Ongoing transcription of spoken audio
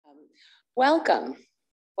Welcome.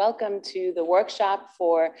 Welcome to the workshop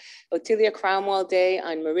for Otelia Cromwell Day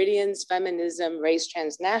on Meridians, Feminism, Race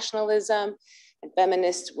Transnationalism, and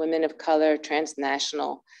Feminist Women of Color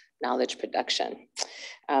Transnational Knowledge Production.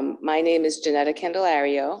 My name is Ginetta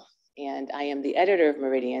Candelario, and I am the editor of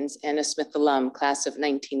Meridians and a Smith alum, class of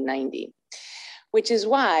 1990, which is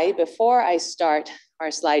why before I start our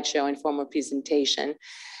slideshow and formal presentation,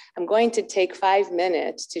 I'm going to take 5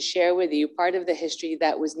 minutes to share with you part of the history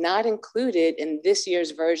that was not included in this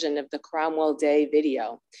year's version of the Cromwell Day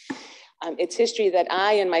video. It's history that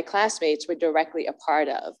I and my classmates were directly a part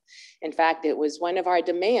of. In fact, it was one of our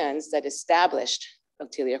demands that established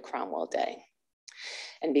Otelia Cromwell Day.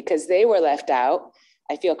 And because they were left out,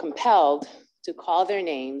 I feel compelled to call their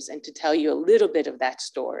names and to tell you a little bit of that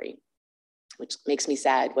story, which makes me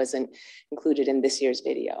sad wasn't included in this year's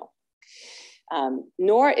video.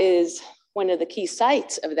 Nor is one of the key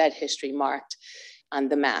sites of that history marked on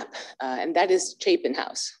the map, and that is Chapin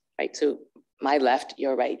House, right? So my left,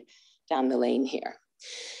 your right, down the lane here.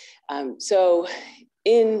 So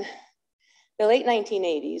in the late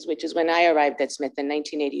 1980s, which is when I arrived at Smith in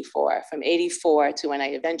 1984, from 84 to when I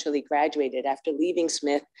eventually graduated after leaving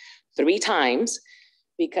Smith 3 times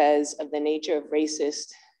because of the nature of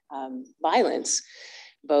racist violence,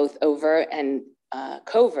 both overt and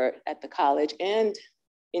covert at the college and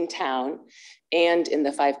in town and in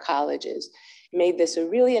the 5 colleges, made this a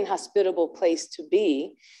really inhospitable place to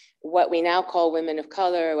be, what we now call women of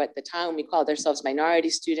color, or at the time we called ourselves minority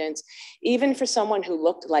students, even for someone who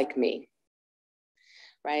looked like me,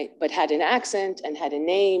 right? But had an accent and had a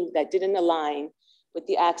name that didn't align with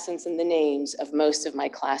the accents and the names of most of my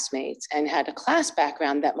classmates, and had a class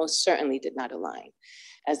background that most certainly did not align.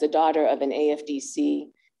 As the daughter of an AFDC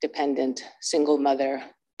dependent single mother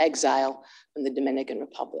exile from the Dominican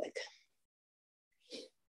Republic.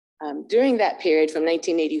 During that period from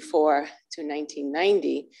 1984 to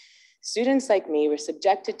 1990, students like me were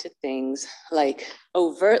subjected to things like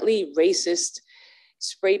overtly racist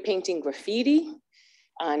spray painting graffiti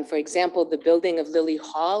on, for example, the building of Lilly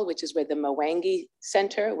Hall, which is where the Mwangi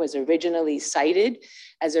Center was originally sited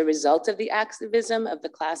as a result of the activism of the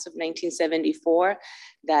class of 1974,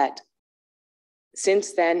 that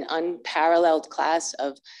since then unparalleled class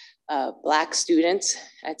of Black students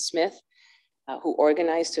at Smith who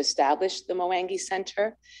organized to establish the Mwangi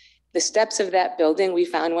Center. The steps of that building we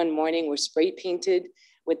found one morning were spray painted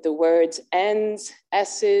with the words N's,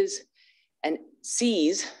 S's, and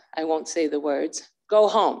C's, I won't say the words, go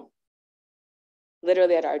home,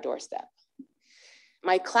 literally at our doorstep.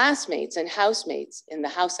 My classmates and housemates in the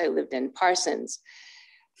house I lived in, Parsons,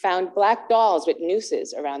 found Black dolls with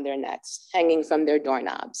nooses around their necks hanging from their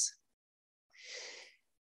doorknobs.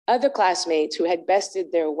 Other classmates who had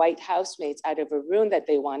bested their white housemates out of a room that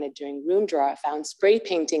they wanted during room draw found spray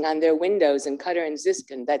painting on their windows in Cutter and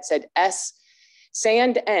Ziskin that said S,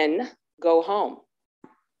 sand N, go home.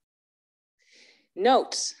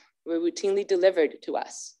 Notes were routinely delivered to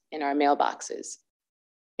us in our mailboxes,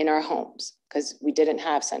 in our homes, because we didn't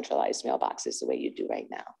have centralized mailboxes the way you do right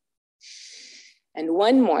now. And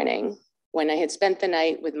one morning, when I had spent the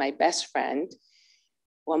night with my best friend,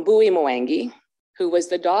 Wambui Mwangi, who was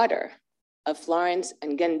the daughter of Florence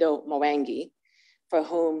and Gendo Mwangi, for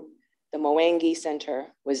whom the Mwangi Center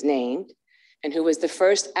was named, and who was the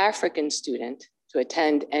first African student to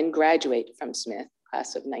attend and graduate from Smith,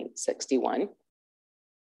 class of 1961.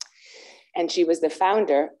 And she was the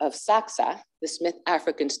founder of SACSA, the Smith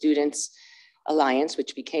African Students Alliance,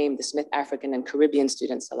 which became the Smith African and Caribbean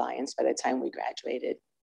Students Alliance by the time we graduated.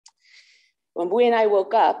 Wambui and I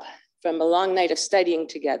woke up from a long night of studying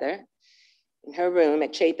together in her room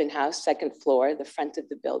at Chapin House, 2nd floor, the front of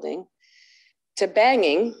the building, to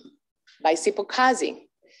banging by Sipokazi,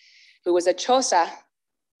 who was a Xhosa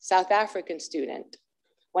South African student,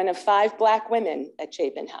 one of 5 Black women at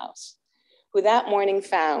Chapin House, who that morning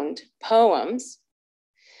found poems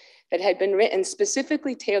that had been written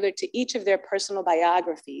specifically tailored to each of their personal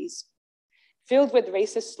biographies, filled with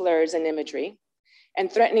racist slurs and imagery,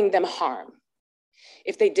 and threatening them harm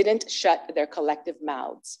if they didn't shut their collective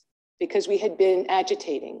mouths, because we had been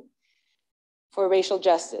agitating for racial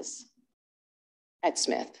justice at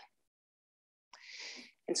Smith.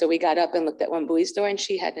 And so we got up and looked at Wambui's door, and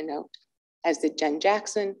she had a note, as did Jen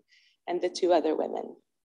Jackson and the 2 other women.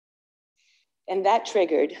 And that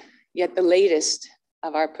triggered yet the latest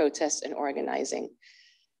of our protests and organizing.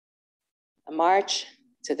 A march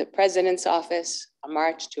to the president's office, a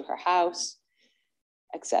march to her house,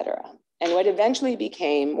 etc. And what eventually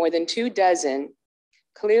became more than 24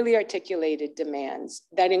 clearly articulated demands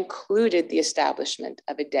that included the establishment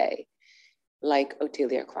of a day like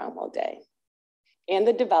Otelia Cromwell Day. and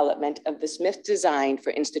the development of the Smith Design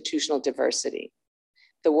for Institutional Diversity.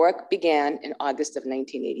 The work began in August of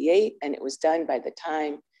 1988, and it was done by the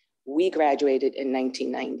time we graduated in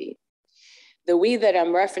 1990. The we that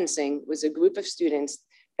I'm referencing was a group of students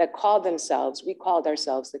that called themselves, we called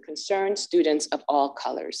ourselves the Concerned Students of All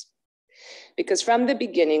Colors. Because from the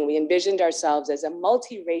beginning, we envisioned ourselves as a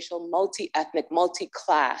multiracial, multi-ethnic,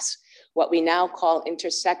 multi-class, what we now call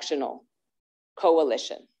intersectional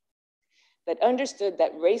coalition, that understood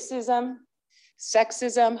that racism,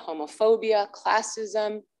 sexism, homophobia,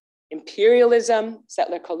 classism, imperialism,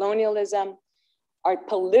 settler colonialism are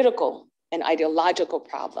political and ideological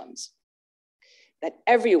problems that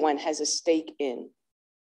everyone has a stake in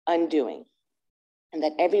undoing, and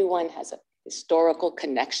that everyone has a historical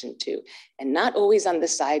connection to, and not always on the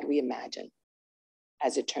side we imagine,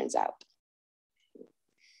 as it turns out.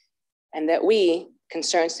 And that we,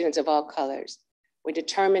 concerned students of all colors, were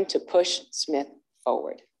determined to push Smith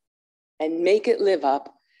forward and make it live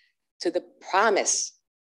up to the promise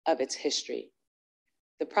of its history,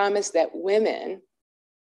 the promise that women,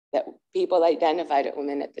 that people identified as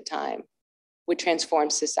women at the time, would transform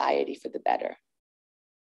society for the better.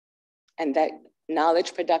 And that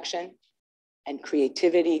knowledge production and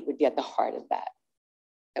creativity would be at the heart of that.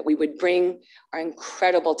 That we would bring our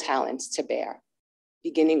incredible talents to bear,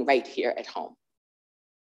 beginning right here at home.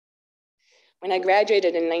 When I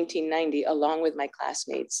graduated in 1990, along with my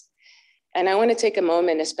classmates, and I want to take a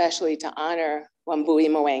moment especially to honor Wambui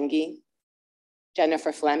Mwangi,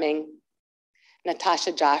 Jennifer Fleming,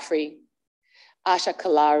 Natasha Joffrey, Asha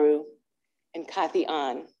Kalaru, and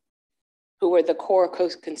Traci-Ann, who were the core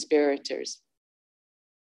co-conspirators.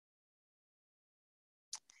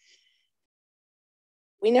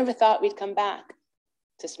 We never thought we'd come back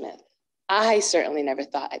to Smith. I certainly never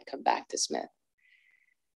thought I'd come back to Smith.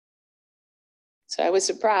 So I was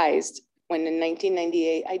surprised when in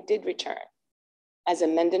 1998, I did return as a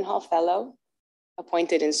Mendenhall Fellow,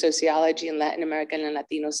 appointed in Sociology and Latin American and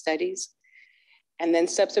Latino Studies, and then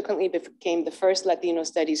subsequently became the first Latino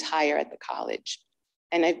Studies hire at the college.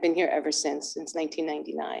 And I've been here ever since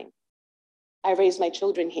 1999. I raised my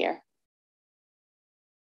children here.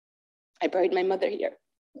 I buried my mother here.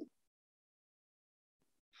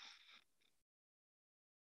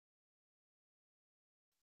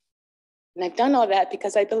 And I've done all that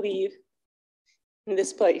because I believe in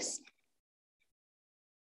this place.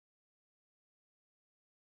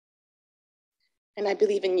 And I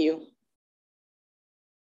believe in you.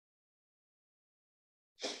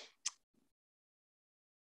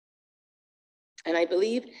 And I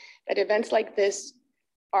believe that events like this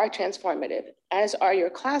are transformative, as are your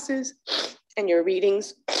classes and your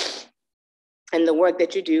readings and the work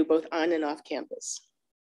that you do both on and off campus.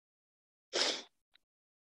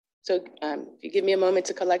 So if you give me a moment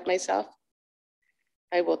to collect myself,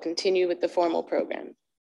 I will continue with the formal program.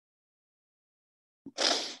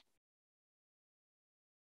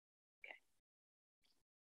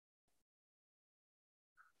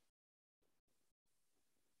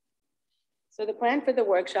 So the plan for the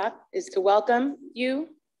workshop is to welcome you,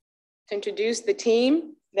 to introduce the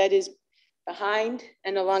team that is behind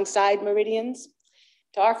and alongside Meridians,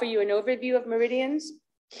 to offer you an overview of Meridians,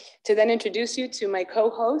 to then introduce you to my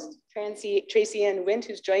co-host, Traci-Ann Wint,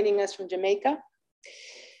 who's joining us from Jamaica,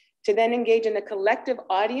 to then engage in a collective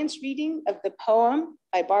audience reading of the poem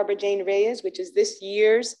by Barbara Jane Reyes, which is this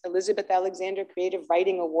year's Elizabeth Alexander Creative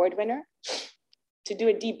Writing Award winner, to do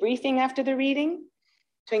a debriefing after the reading,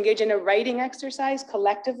 to engage in a writing exercise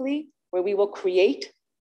collectively where we will create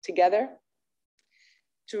together,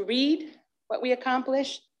 to read what we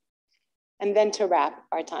accomplished, and then to wrap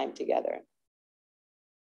our time together.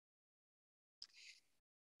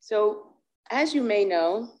 So as you may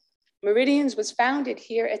know, Meridians was founded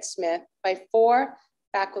here at Smith by 4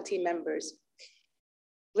 faculty members.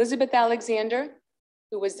 Elizabeth Alexander,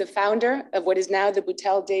 who was the founder of what is now the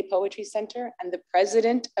Boutel Day Poetry Center and the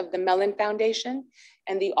president of the Mellon Foundation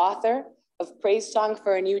and the author of Praise Song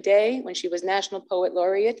for a New Day when she was National Poet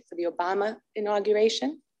Laureate for the Obama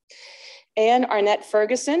inauguration. And Arnett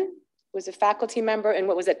Ferguson was a faculty member in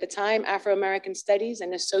what was at the time Afro-American Studies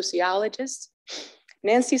and a sociologist.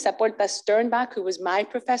 Nancy Saporta Sternbach, who was my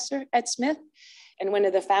professor at Smith and one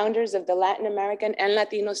of the founders of the Latin American and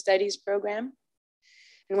Latino Studies program,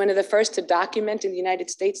 and one of the first to document in the United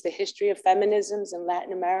States the history of feminisms in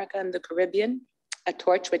Latin America and the Caribbean, a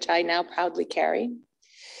torch which I now proudly carry.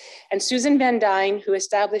 And Susan Van Dyne, who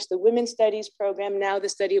established the Women's Studies program, now the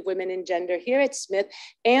study of women and gender here at Smith,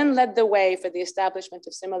 and led the way for the establishment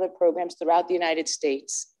of similar programs throughout the United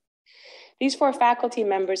States. These 4 faculty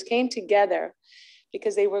members came together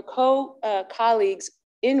because they were colleagues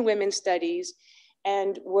in women's studies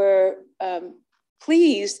and were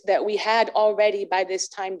pleased that we had already by this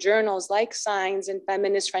time journals like Signs and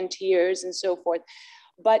Feminist Frontiers and so forth,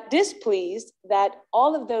 but displeased that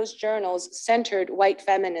all of those journals centered white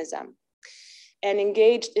feminism and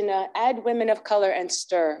engaged in an add women of color and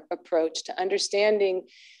stir approach to understanding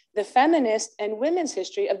the feminist and women's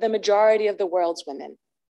history of the majority of the world's women.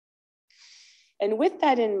 And with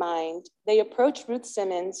that in mind, they approached Ruth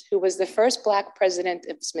Simmons, who was the first Black president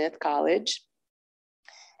of Smith College,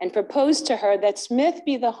 and proposed to her that Smith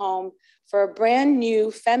be the home for a brand new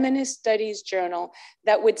feminist studies journal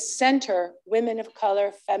that would center women of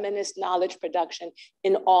color feminist knowledge production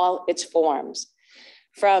in all its forms,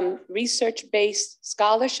 from research-based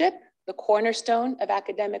scholarship, the cornerstone of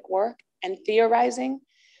academic work and theorizing,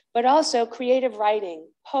 but also creative writing,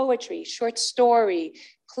 poetry, short story,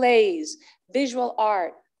 plays, visual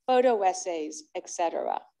art, photo essays,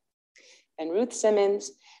 etc. And Ruth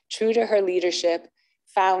Simmons, true to her leadership,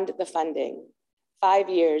 found the funding 5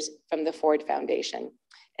 years from the Ford Foundation,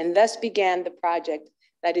 and thus began the project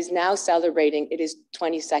that is now celebrating its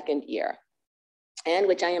 22nd year, and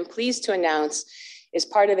which I am pleased to announce is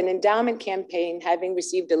part of an endowment campaign, having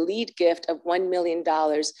received a lead gift of $1 million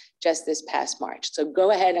just this past March. So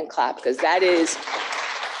go ahead and clap, because that is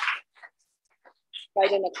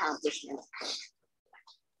quite an accomplishment.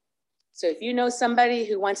 So if you know somebody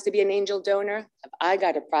who wants to be an angel donor, I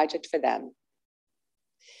got a project for them.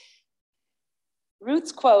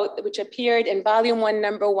 Ruth's quote, which appeared in volume 1,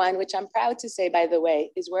 number 1, which I'm proud to say, by the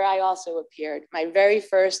way, is where I also appeared. My very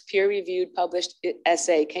first peer-reviewed published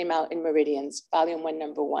essay came out in Meridians. Volume 1,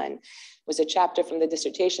 number 1 was a chapter from the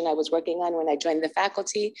dissertation I was working on when I joined the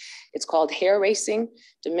faculty. It's called Hair Racing,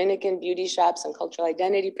 Dominican Beauty Shops and Cultural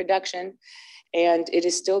Identity Production. And it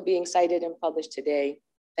is still being cited and published today,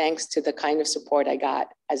 thanks to the kind of support I got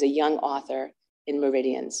as a young author in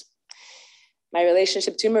Meridians. My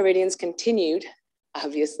relationship to Meridians continued,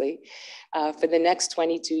 obviously, for the next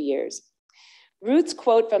 22 years. Ruth's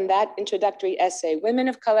quote from that introductory essay, "Women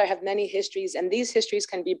of color have many histories, and these histories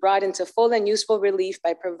can be brought into full and useful relief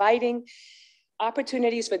by providing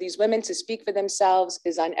opportunities for these women to speak for themselves,"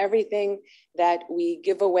 is on everything that we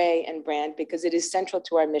give away and brand, because it is central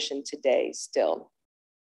to our mission today still.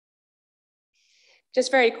 Just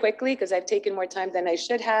very quickly, because I've taken more time than I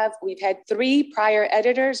should have, we've had 3 prior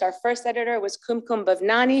editors. Our first editor was Kumkum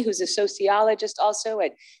Bhavnani, who's a sociologist also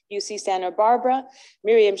at UC Santa Barbara,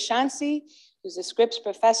 Miriam Shansi, who's a Scripps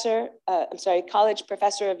professor, college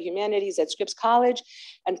professor of humanities at Scripps College,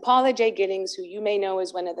 and Paula J. Giddings, who you may know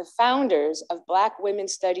is one of the founders of Black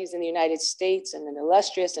women's studies in the United States and an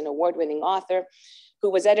illustrious and award-winning author, who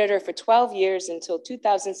was editor for 12 years until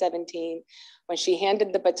 2017, when she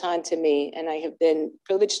handed the baton to me, and I have been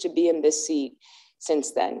privileged to be in this seat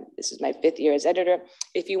since then. This is my 5th year as editor.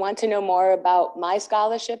 If you want to know more about my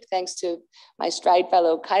scholarship, thanks to my Stride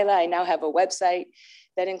fellow Kyla, I now have a website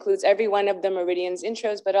that includes every one of the Meridians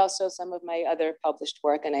intros, but also some of my other published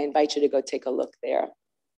work, and I invite you to go take a look there.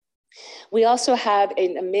 We also have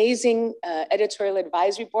an amazing editorial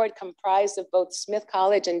advisory board comprised of both Smith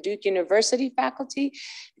College and Duke University faculty,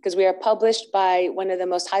 because we are published by one of the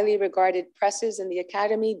most highly regarded presses in the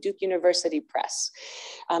academy, Duke University Press.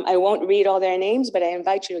 I won't read all their names, but I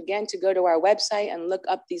invite you again to go to our website and look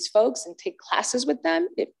up these folks and take classes with them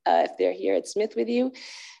if they're here at Smith with you,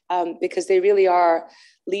 because they really are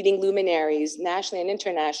leading luminaries nationally and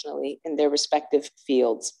internationally in their respective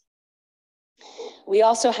fields. We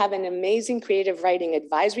also have an amazing creative writing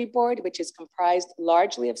advisory board, which is comprised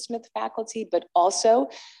largely of Smith faculty, but also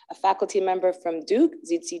a faculty member from Duke,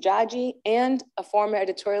 Zitzi Jaji, and a former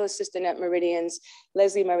editorial assistant at Meridians,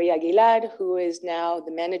 Leslie Marie Aguilar, who is now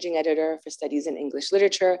the managing editor for studies in English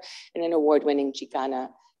literature and an award-winning Chicana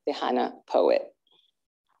Tejana poet.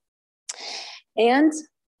 And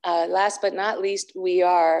last but not least, we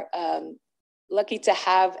are lucky to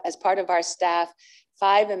have as part of our staff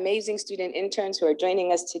 5 amazing student interns who are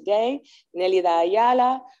joining us today: Nelida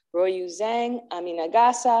Ayala, Royu Zhang, Amina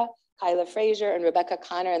Gassa, Kyla Frazier, and Rebecca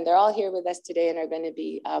Connor. And they're all here with us today and are going to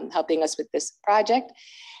be helping us with this project.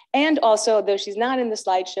 And also, though she's not in the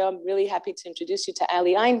slideshow, I'm really happy to introduce you to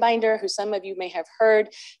Ali Einbinder, who some of you may have heard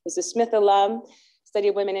is a Smith alum,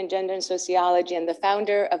 studied women in gender and sociology, and the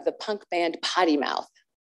founder of the punk band Potty Mouth.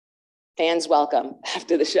 Fans welcome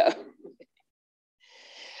after the show.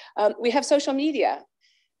 We have social media: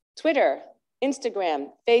 Twitter,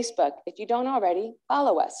 Instagram, Facebook. If you don't already,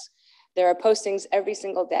 follow us. There are postings every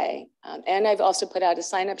single day. And I've also put out a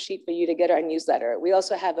sign-up sheet for you to get our newsletter. We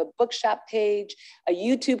also have a bookshop page, a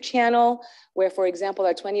YouTube channel where, for example,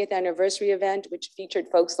 our 20th anniversary event, which featured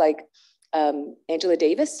folks like Angela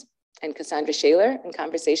Davis and Cassandra Shaler in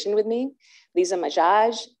conversation with me, Lisa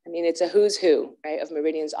Majaj. I mean, it's a who's who, right, of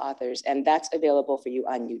Meridians authors, and that's available for you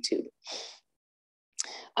on YouTube.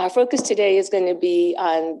 Our focus today is going to be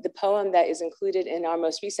on the poem that is included in our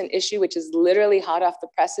most recent issue, which is literally hot off the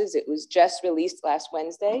presses. It was just released last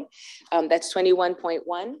Wednesday. That's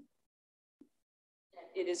 21.1.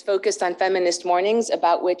 It is focused on feminist mornings,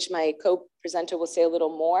 about which my co-presenter will say a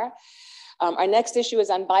little more. Our next issue is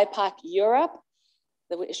on BIPOC Europe.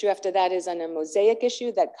 The issue after that is on a mosaic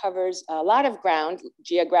issue that covers a lot of ground,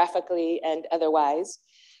 geographically and otherwise.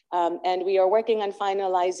 And we are working on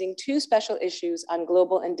finalizing 2 special issues on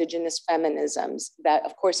global indigenous feminisms that,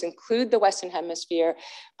 of course, include the Western Hemisphere,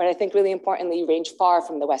 but I think really importantly range far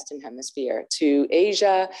from the Western Hemisphere to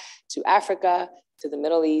Asia, to Africa, to the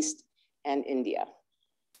Middle East, and India.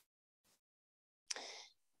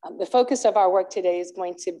 The focus of our work today is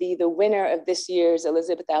going to be the winner of this year's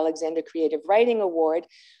Elizabeth Alexander Creative Writing Award,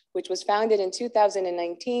 which was founded in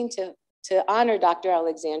 2019 to honor Dr.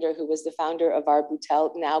 Alexander, who was the founder of our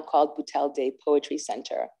Boutel, now called Boutel Day Poetry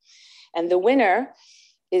Center. And the winner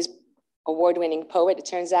is award-winning poet. It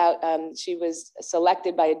turns out she was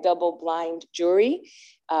selected by a double-blind jury,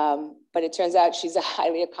 but it turns out she's a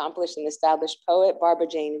highly accomplished and established poet, Barbara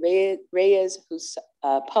Jane Reyes, whose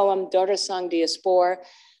poem, Daughtersong Diaspore,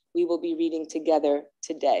 we will be reading together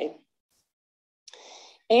today.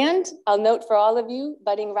 And I'll note for all of you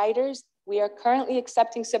budding writers, we are currently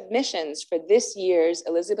accepting submissions for this year's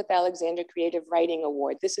Elizabeth Alexander Creative Writing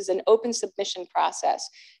Award. This is an open submission process.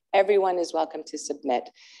 Everyone is welcome to submit.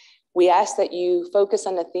 We ask that you focus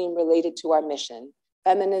on a theme related to our mission: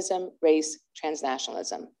 feminism, race,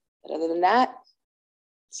 transnationalism. But other than that,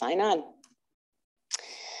 sign on.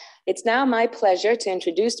 It's now my pleasure to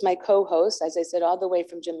introduce my co-host, as I said, all the way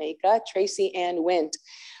from Jamaica, Traci-Ann Wint,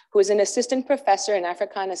 who is an assistant professor in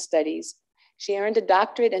Africana Studies. She earned a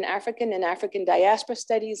doctorate in African and African Diaspora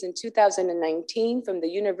Studies in 2019 from the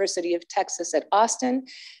University of Texas at Austin,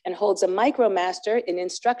 and holds a MicroMaster in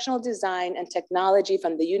Instructional Design and Technology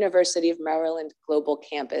from the University of Maryland Global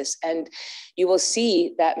Campus. And you will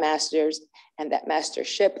see that master's and that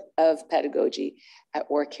mastership of pedagogy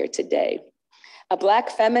at work here today. A Black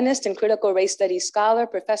feminist and critical race studies scholar,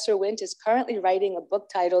 Professor Wint is currently writing a book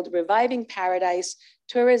titled Reviving Paradise,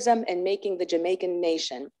 Tourism and Making the Jamaican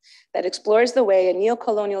Nation, that explores the way a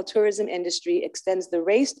neocolonial tourism industry extends the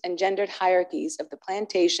race and gendered hierarchies of the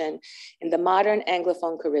plantation in the modern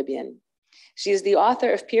Anglophone Caribbean. She is the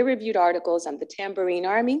author of peer-reviewed articles on the Tambourine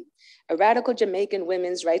Army, a radical Jamaican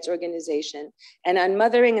women's rights organization, and on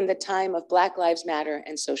mothering in the time of Black Lives Matter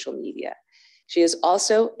and social media. She is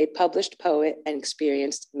also a published poet and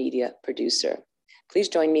experienced media producer. Please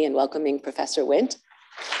join me in welcoming Professor Wint.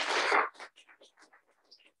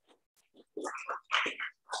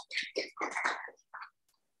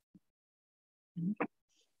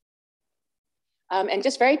 And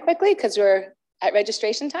just very quickly, because we're at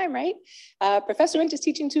registration time, right? Professor Wint is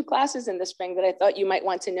teaching 2 classes in the spring that I thought you might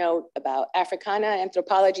want to know about: Africana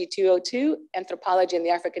Anthropology 202, Anthropology in the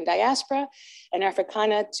African Diaspora, and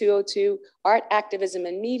Africana 202, Art, Activism,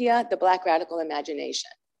 and Media, the Black Radical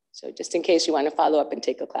Imagination. So just in case you want to follow up and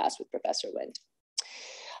take a class with Professor Wint.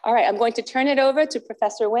 All right, I'm going to turn it over to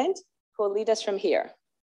Professor Wint, who will lead us from here.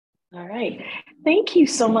 All right, thank you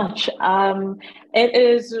so much. It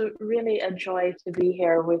is really a joy to be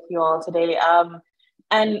here with you all today.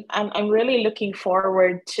 And I'm really looking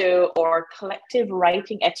forward to our collective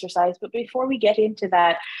writing exercise. But before we get into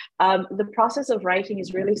that, the process of writing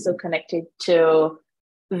is really so connected to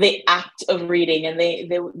the act of reading and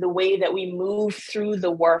the way that we move through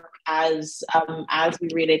the work as we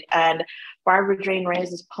read it. And Barbara Jane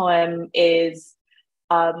Reyes' poem is,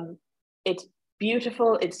 it's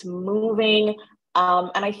beautiful, it's moving.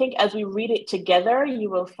 And I think as we read it together, you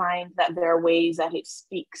will find that there are ways that it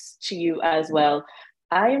speaks to you as well.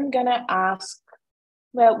 I'm gonna ask,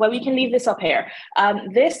 well, we can leave this up here.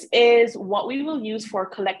 This is what we will use for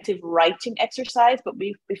collective writing exercise, but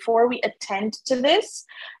before we attend to this,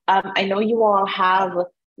 I know you all have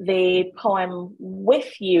the poem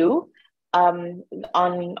with you on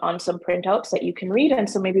some printouts that you can read. And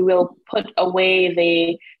so maybe we'll put away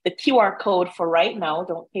the QR code for right now.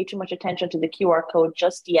 Don't pay too much attention to the QR code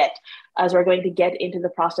just yet, as we're going to get into the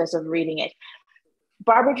process of reading it.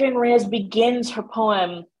 Barbara Jane Reyes begins her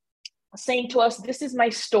poem saying to us, "This is my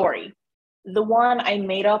story, the one I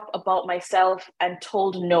made up about myself and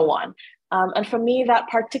told no one." And for me, that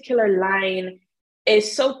particular line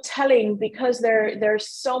is so telling, because there's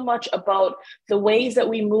so much about the ways that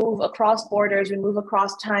we move across borders, we move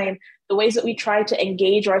across time, the ways that we try to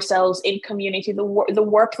engage ourselves in community, the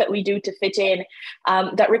work that we do to fit in,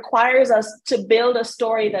 that requires us to build a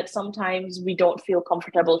story that sometimes we don't feel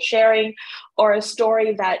comfortable sharing, or a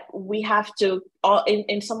story that we have to,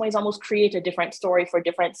 in some ways, almost create a different story for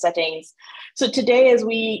different settings. So today, as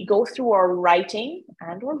we go through our writing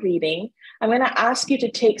and or reading, I'm going to ask you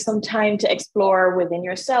to take some time to explore within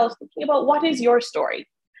yourself, thinking about what is your story?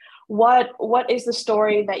 What is the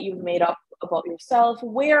story that you've made up about yourself?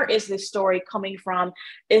 Where is this story coming from?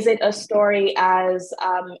 Is it a story, as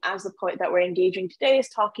the poet that we're engaging today is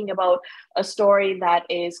talking about, a story that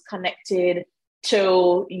is connected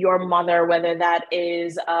to your mother, whether that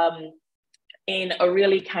is in a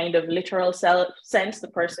really kind of literal sense, the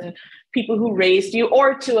person, people who raised you,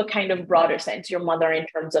 or to a kind of broader sense, your mother in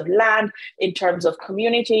terms of land, in terms of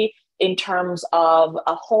community, in terms of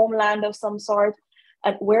a homeland of some sort?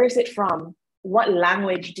 And where is it from? What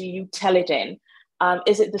language do you tell it in?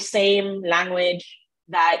 Is it the same language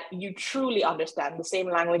that you truly understand, the same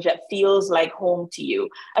language that feels like home to you?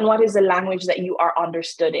 And what is the language that you are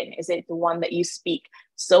understood in? Is it the one that you speak?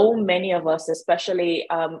 So many of us, especially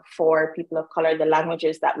for people of color, the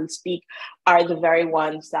languages that we speak are the very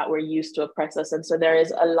ones that were used to oppress us. And so there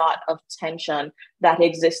is a lot of tension that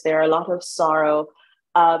exists there, a lot of sorrow.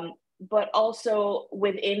 But also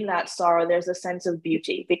within that sorrow, there's a sense of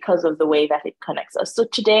beauty because of the way that it connects us. So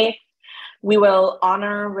today, we will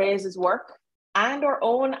honor Reyes's work and our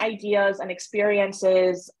own ideas and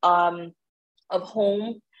experiences of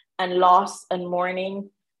home and loss and mourning,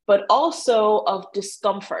 but also of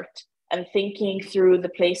discomfort and thinking through the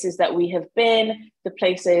places that we have been, the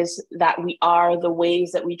places that we are, the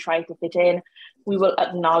ways that we try to fit in. We will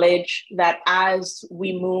acknowledge that as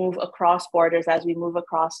we move across borders, as we move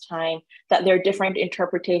across time, that there are different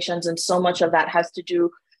interpretations, and so much of that has to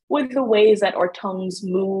do with the ways that our tongues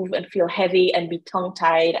move and feel heavy and be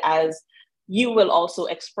tongue-tied, as you will also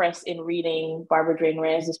express in reading Barbara Jane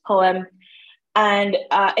Reyes' poem, and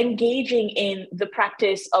engaging in the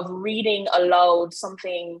practice of reading aloud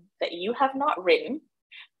something that you have not written,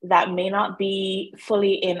 that may not be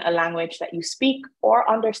fully in a language that you speak or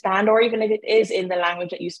understand, or even if it is in the language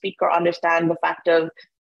that you speak or understand, the fact of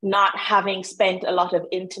not having spent a lot of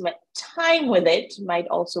intimate time with it might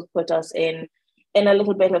also put us in a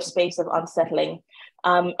little bit of space of unsettling.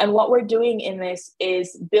 And what we're doing in this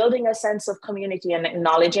is building a sense of community and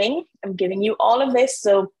acknowledging. I'm giving you all of this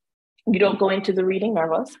so you don't go into the reading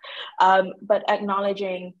nervous, but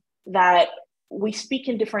acknowledging that we speak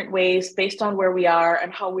in different ways based on where we are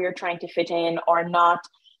and how we are trying to fit in or not.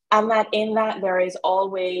 And that in that there is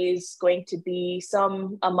always going to be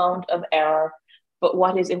some amount of error. But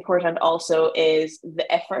what is important also is the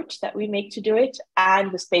effort that we make to do it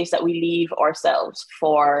and the space that we leave ourselves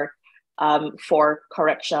for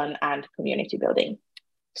correction and community building.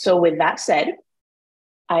 So with that said,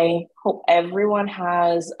 I hope everyone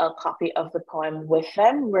has a copy of the poem with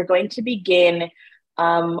them. We're going to begin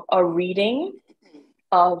a reading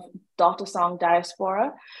of Daughtersong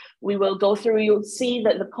Diaspore. We will go through, you'll see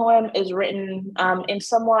that the poem is written in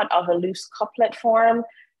somewhat of a loose couplet form.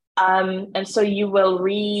 And so you will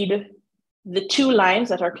read the two lines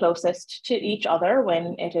that are closest to each other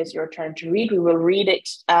when it is your turn to read. We will read it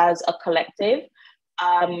as a collective,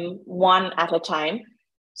 one at a time.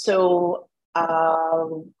 So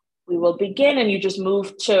we will begin and you just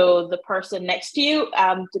move to the person next to you,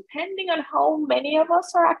 depending on how many of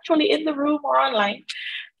us are actually in the room or online.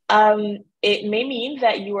 It may mean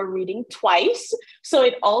that you are reading twice. So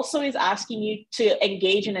it also is asking you to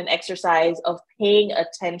engage in an exercise of paying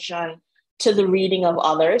attention to the reading of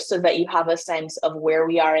others so that you have a sense of where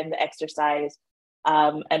we are in the exercise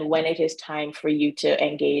and when it is time for you to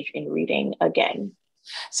engage in reading again.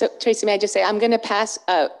 So Tracy, may I just say, I'm going to pass,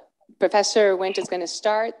 Professor Wint is going to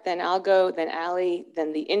start, then I'll go, then Ali,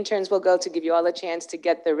 then the interns will go to give you all a chance to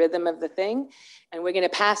get the rhythm of the thing. And we're going to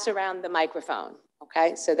pass around the microphone,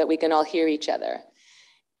 okay? So that we can all hear each other.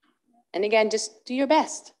 And again, just do your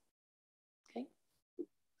best, okay?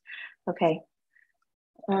 Okay.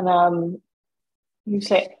 And you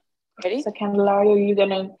say, ready? So Candelario, are you going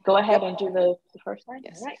to go ahead and do the first line?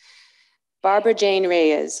 Yes. All right. Barbara Jane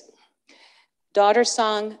Reyes,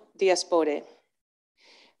 Daughtersong Diaspore.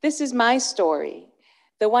 This is my story,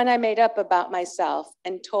 the one I made up about myself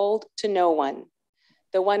and told to no one,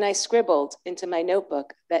 the one I scribbled into my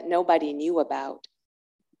notebook that nobody knew about.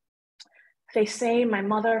 They say my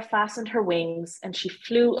mother fastened her wings and she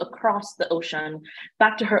flew across the ocean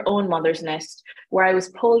back to her own mother's nest, where I was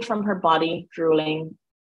pulled from her body, drooling.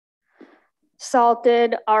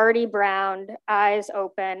 Salted, already browned, eyes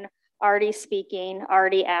open, already speaking,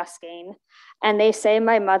 already asking. And they say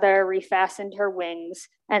my mother refastened her wings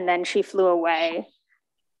and then she flew away.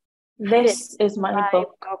 This is my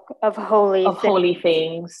book of holy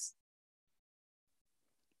things.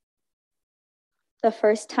 The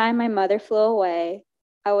first time my mother flew away,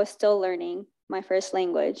 I was still learning my first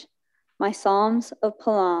language, my Psalms of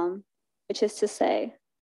Palam, which is to say,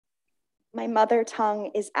 my mother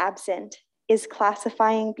tongue is absent, is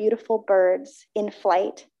classifying beautiful birds in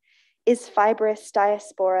flight, is fibrous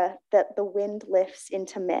diaspora that the wind lifts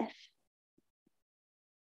into myth.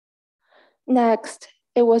 Next,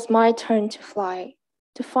 it was my turn to fly,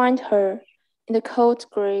 to find her in the cold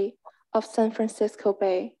gray of San Francisco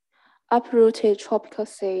Bay, uprooted tropical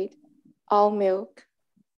shade, all milk.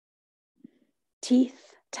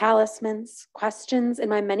 Teeth, talismans, questions in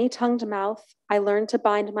my many-tongued mouth. I learned to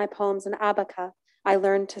bind my poems in abaca. I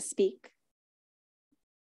learned to speak.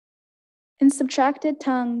 In subtracted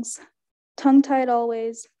tongues, tongue-tied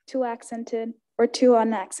always, too accented or too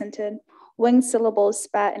unaccented, winged syllables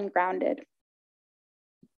spat and grounded.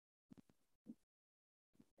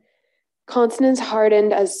 Consonants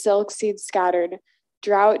hardened as silk seeds scattered,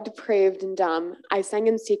 drought depraved and dumb. I sang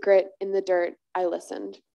in secret, in the dirt, I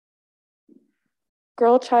listened.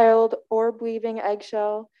 Girl child, orb weaving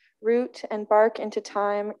eggshell, root and bark into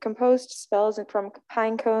time, composed spells from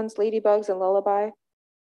pine cones, ladybugs, and lullaby.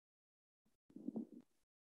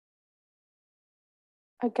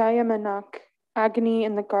 Agayamanak, agony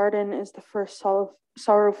in the garden is the first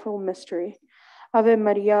sorrowful mystery. Ave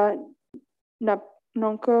Maria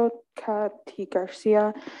nonco ca ti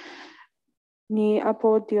Garcia, ni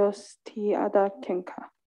apo Dios ti ada kenka.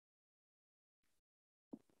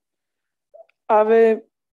 Ave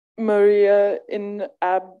Maria in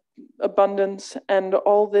abundance, and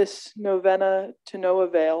all this novena to no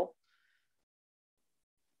avail.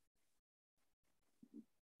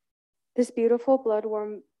 This beautiful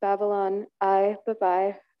blood-warm Babylon, I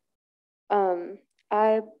babai,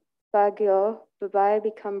 I bagyo, babai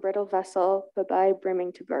become brittle vessel, babai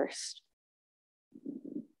brimming to burst.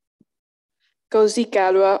 Gozi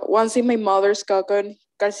galwa, once in my mother's gagon,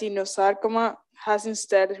 carcinosarcoma, has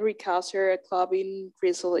instead recast her a clubbing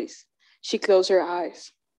chrysalis. She closed her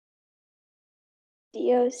eyes.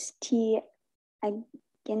 Dios ti agnica.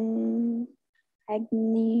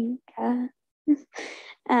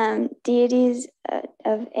 Deities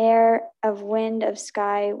of air, of wind, of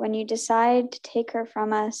sky, when you decide to take her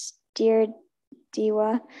from us, dear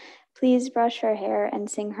Diwa, please brush her hair and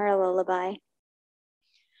sing her a lullaby.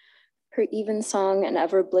 Her even song and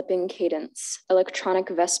ever blipping cadence, electronic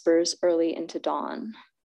vespers early into dawn.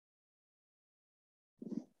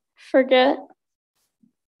 Forget.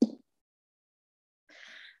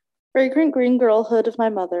 Fragrant green girlhood of my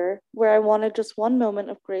mother, where I wanted just one moment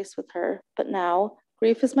of grace with her, but now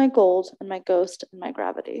grief is my gold and my ghost and my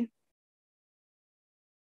gravity.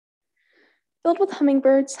 Filled with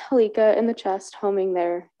hummingbirds, Halika in the chest, homing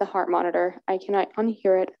there, the heart monitor. I cannot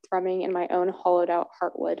unhear it thrumming in my own hollowed out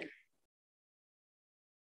heartwood.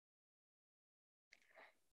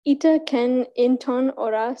 Ita ken inton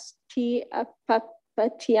oras ti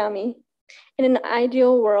apapatiami. In an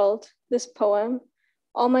ideal world, this poem,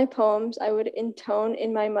 all my poems I would intone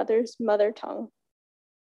in my mother's mother tongue.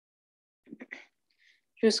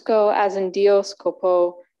 Jusco as in Dios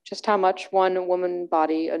copo, just how much one woman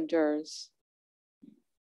body endures.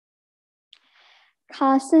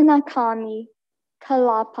 Kasanakami,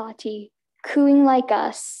 kalapati, cooing like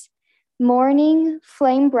us, mourning,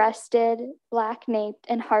 flame-breasted, black-naped,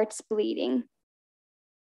 and hearts bleeding.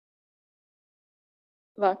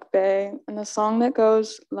 Lakbe, and the song that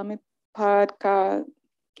goes, Lamipadka,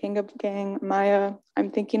 King of Gang, Maya,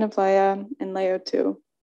 I'm thinking of Laya, and Leo too.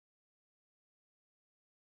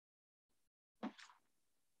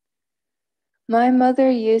 My mother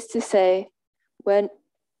used to say, when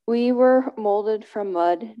we were molded from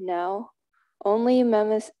mud, now only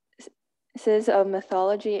mimesis of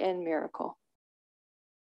mythology and miracle.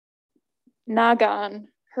 Nagan,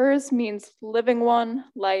 hers means living one,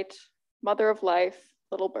 light, mother of life,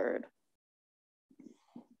 little bird.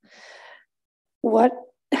 What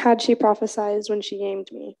had she prophesied when she named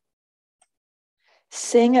me?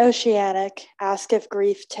 Sing oceanic, ask if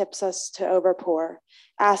grief tips us to overpour.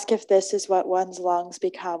 Ask if this is what one's lungs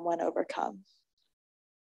become when overcome.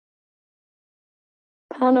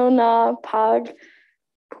 Panona pag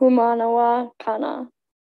pumanawa kana.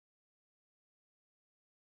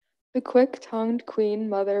 The quick-tongued queen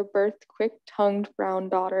mother birthed quick-tongued brown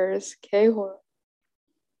daughters. Kehor.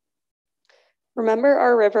 Remember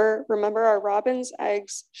our river, remember our robins,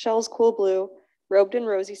 eggs, shells cool blue, robed in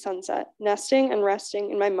rosy sunset, nesting and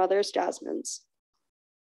resting in my mother's jasmines.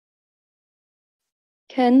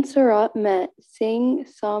 Ken Sarat met, sing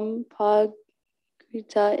some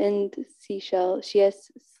pagrita and seashell. She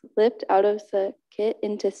has slipped out of the kit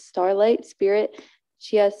into starlight spirit.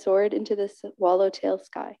 She has soared into the swallowtail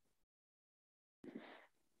sky.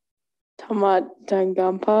 Tamat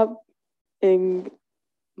Tangampap ing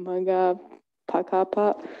Maga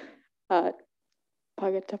Pakapa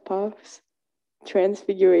Pagatapaps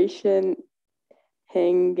Transfiguration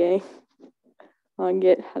Hanggang. I don't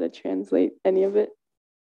get how to translate any of it.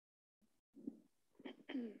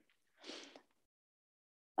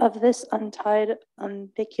 Of this untied,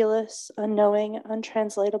 ubiquitous, unknowing,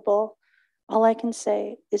 untranslatable, all I can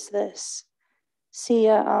say is this: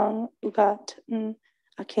 Siya ang ugat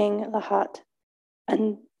aking lahat.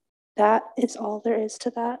 And that is all there is to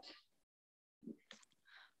that.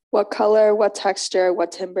 What color, what texture,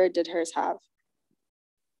 what timbre did hers have?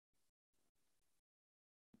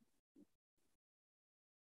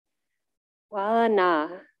 Wala na,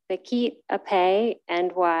 Bekit apay,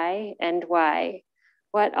 and why, and why.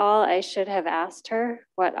 What all I should have asked her,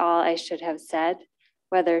 what all I should have said,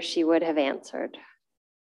 whether she would have answered.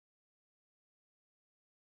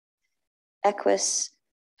 Equus,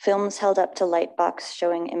 films held up to lightbox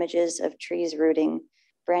showing images of trees rooting,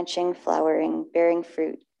 branching, flowering, bearing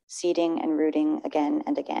fruit, seeding and rooting again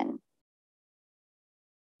and again.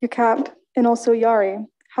 Yakap, and also Yari,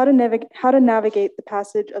 how to navigate the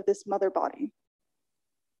passage of this mother body.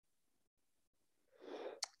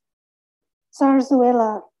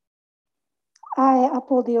 Zarzuela, ay,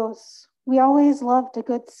 Apo Dios, we always loved a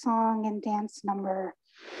good song and dance number.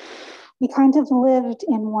 We kind of lived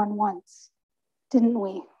in one once, didn't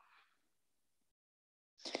we?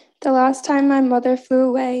 The last time my mother flew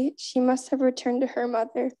away, she must have returned to her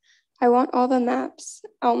mother. I want all the maps,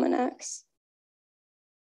 almanacs.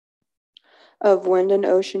 Of wind and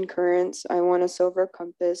ocean currents, I want a silver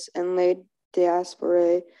compass and laid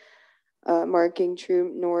diaspora, marking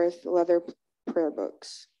true north, leather prayer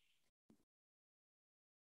books.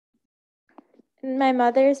 In my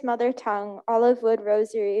mother's mother tongue, olive wood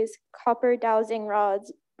rosaries, copper dowsing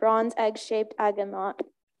rods, bronze egg-shaped agate.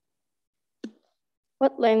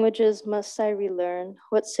 What languages must I relearn?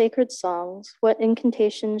 What sacred songs? What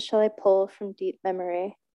incantations shall I pull from deep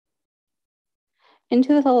memory?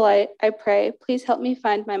 Into the light, I pray, please help me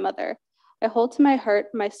find my mother. I hold to my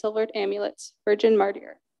heart my silvered amulets, Virgin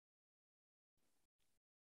Martyr.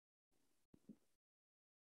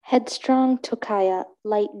 Headstrong Tokaya,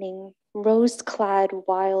 lightning, rose-clad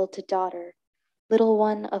wild daughter, little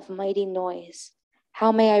one of mighty noise,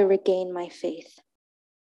 how may I regain my faith?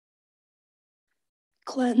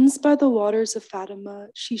 Cleansed by the waters of Fatima,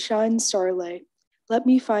 she shines starlight. Let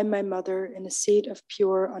me find my mother in a state of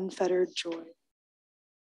pure, unfettered joy.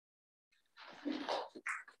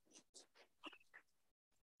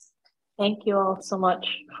 Thank you all so much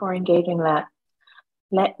for engaging that.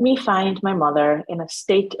 Let me find my mother in a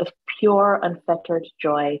state of pure, unfettered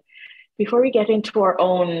joy. Before we get into our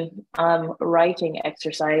own writing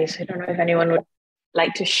exercise, I don't know if anyone would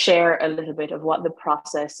like to share a little bit of what the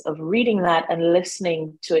process of reading that and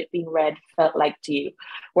listening to it being read felt like to you.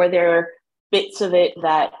 Were there bits of it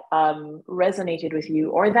that resonated with you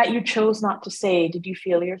or that you chose not to say? Did you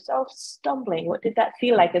feel yourself stumbling? What did that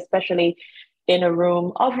feel like, especially in a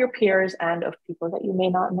room of your peers and of people that you may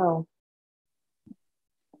not know?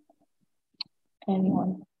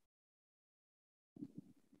 Anyone?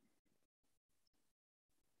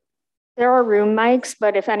 There are room mics,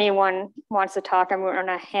 but if anyone wants to talk, I'm going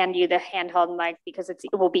to hand you the handheld mic because it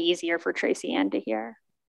will be easier for Traci-Ann to hear.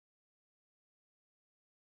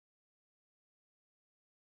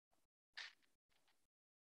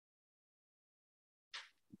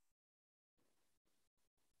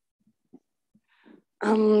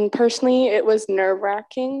 Personally, it was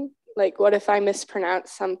nerve-wracking. Like, what if I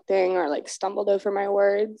mispronounced something or like stumbled over my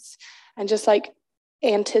words, and just like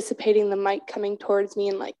anticipating the mic coming towards me.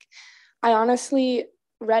 And like, I honestly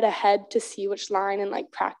read ahead to see which line and like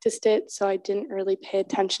practiced it. So I didn't really pay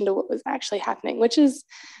attention to what was actually happening, which is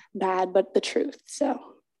bad, but the truth. So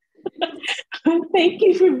thank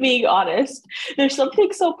you for being honest. There's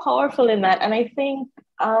something so powerful in that. And I think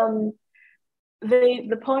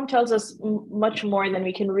the poem tells us much more than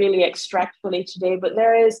we can really extrapolate today, but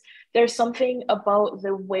there's something about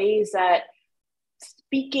the ways that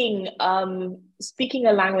speaking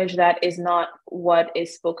a language that is not what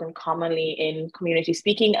is spoken commonly in community,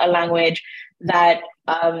 speaking a language that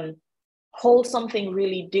holds something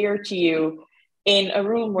really dear to you in a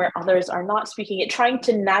room where others are not speaking it, trying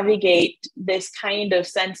to navigate this kind of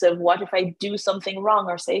sense of what if I do something wrong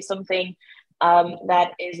or say something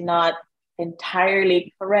that is not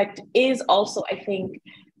entirely correct, is also, I think,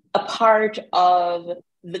 a part of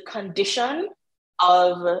the condition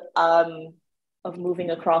of moving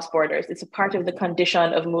across borders. It's a part of the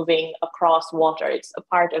condition of moving across water. It's a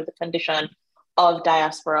part of the condition of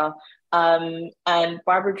diaspora. And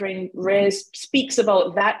Barbara Jane Reyes speaks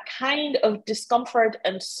about that kind of discomfort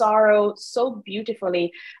and sorrow so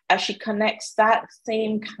beautifully as she connects that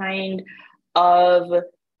same kind of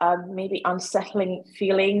maybe unsettling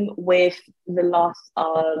feeling with the loss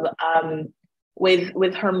of,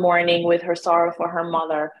 with her mourning, with her sorrow for her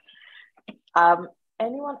mother.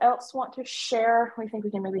 Anyone else want to share? I think we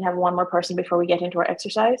can maybe have one more person before we get into our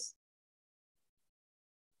exercise.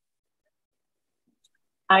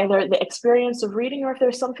 Either the experience of reading or if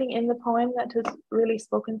there's something in the poem that has really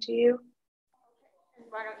spoken to you.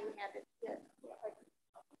 Why don't you hand it?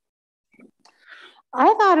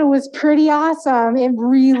 I thought it was pretty awesome. It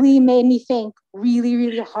really made me think really,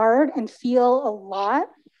 really hard and feel a lot.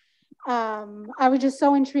 I was just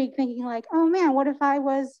so intrigued thinking like, oh man, what if I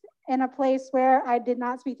was in a place where I did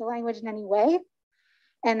not speak the language in any way?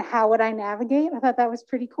 And how would I navigate? I thought that was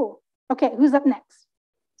pretty cool. Okay, who's up next?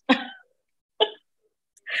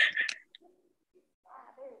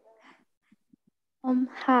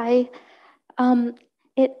 Hi.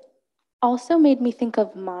 It also made me think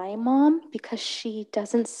of my mom because she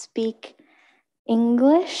doesn't speak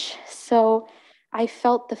English. So I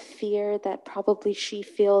felt the fear that probably she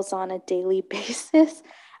feels on a daily basis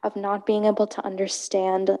of not being able to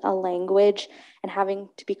understand a language and having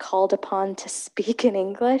to be called upon to speak in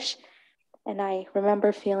English. And I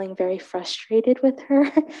remember feeling very frustrated with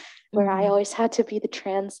her, where I always had to be the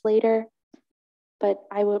translator. But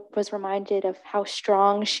I was reminded of how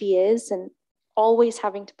strong she is and always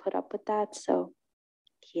having to put up with that. So,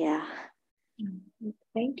 yeah.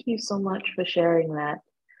 Thank you so much for sharing that.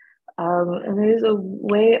 And there's a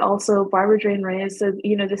way also, Barbara Jane Reyes said,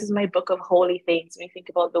 you know, this is my book of holy things. When you think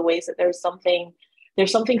about the ways that there's something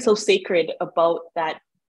so sacred about that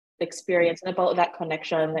experience and about that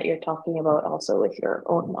connection that you're talking about also with your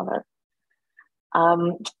own mother.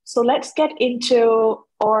 So let's get into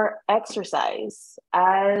our exercise.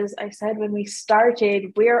 As I said when we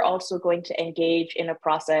started, we're also going to engage in a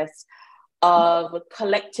process of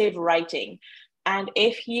collective writing. And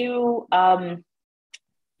if you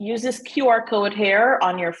use this QR code here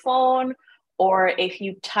on your phone, or if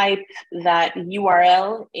you type that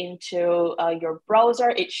URL into your browser,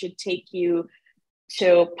 it should take you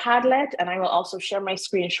to Padlet. And I will also share my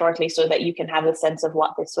screen shortly so that you can have a sense of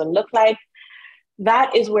what this will look like.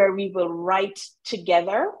 That is where we will write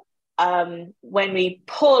together when we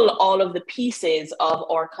pull all of the pieces of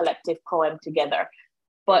our collective poem together.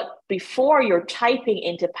 But before you're typing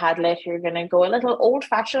into Padlet, you're going to go a little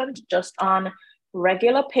old-fashioned, just on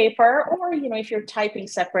regular paper, or if you're typing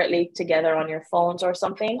separately together on your phones or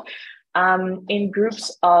something, in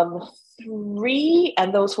groups of 3,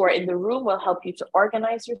 and those who are in the room will help you to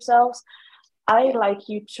organize yourselves. I'd like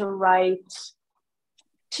you to write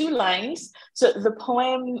 2 lines. So the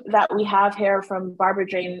poem that we have here from Barbara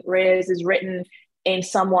Jane Reyes is written in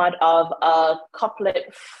somewhat of a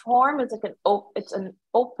couplet form. It's like an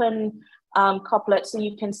open couplet, so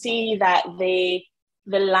you can see that the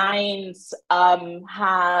lines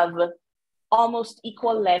have almost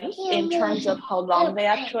equal length in terms of how long they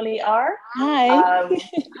actually are. Hi.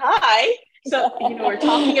 Hi. So we're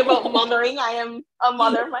talking about mothering. I am a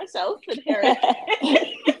mother myself,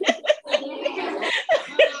 inherently.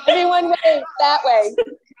 Everyone wave that way.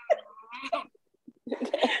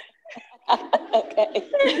 Okay.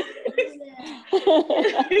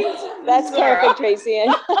 That's perfect,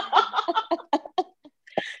 Traci-Ann.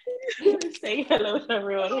 Say hello to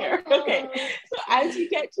everyone here. Okay, so as you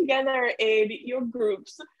get together in your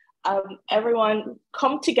groups, everyone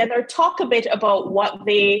come together, talk a bit about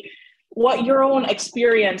what your own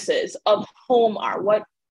experiences of home are. What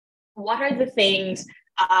are the things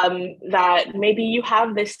that maybe you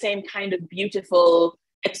have this same kind of beautiful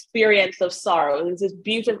experience of sorrow? This is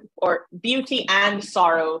beauty and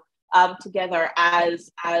sorrow together,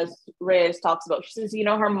 as Reyes talks about. She says,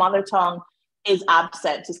 her mother tongue is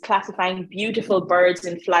absent, is classifying beautiful birds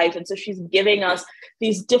in flight. And so she's giving us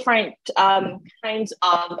these different kinds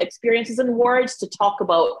of experiences and words to talk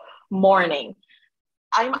about mourning.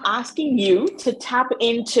 I'm asking you to tap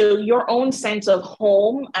into your own sense of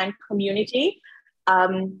home and community,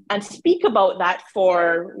 and speak about that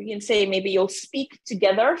we can say maybe you'll speak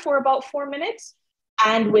together for about 4 minutes.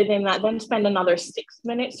 And within that, then spend another 6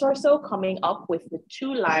 minutes or so coming up with the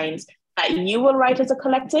 2 lines that you will write as a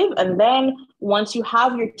collective. And then once you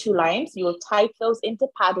have your 2 lines, you will type those into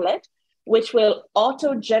Padlet, which will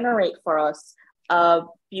auto-generate for us a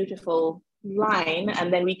beautiful line,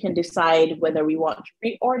 and then we can decide whether we want to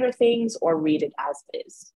reorder things or read it as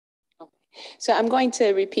is. So I'm going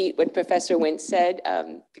to repeat what Professor Wint said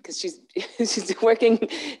because she's working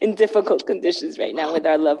in difficult conditions right now with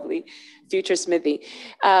our lovely future Smithy.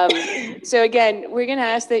 So again, we're going to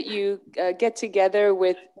ask that you get together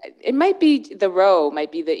with, it might be the row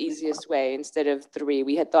might be the easiest way instead of 3.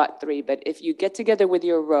 We had thought 3, but if you get together with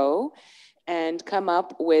your row and come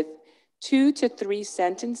up with 2 to 3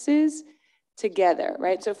 sentences together,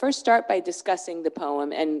 right? So first start by discussing the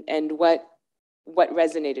poem and what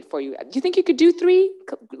resonated for you. Do you think you could do 3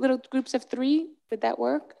 little groups of 3? Would that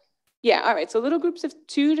work? Yeah, all right. So little groups of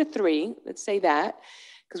 2 to 3, let's say that,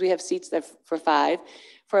 because we have seats there for 5.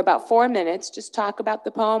 For about 4 minutes, just talk about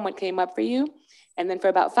the poem, what came up for you. And then for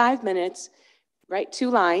about 5 minutes, write 2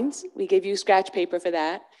 lines. We gave you scratch paper for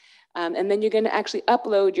that. And then you're going to actually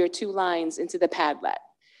upload your 2 lines into the Padlet.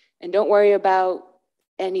 And don't worry about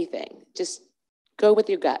anything. Just go with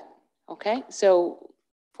your gut, okay? So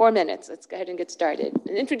 4 minutes. Let's go ahead and get started.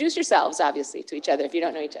 And introduce yourselves, obviously, to each other if you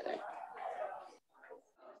don't know each other.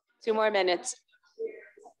 2 more minutes.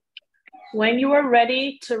 When you are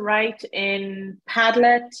ready to write in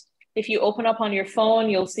Padlet, if you open up on your phone,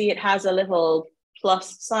 you'll see it has a little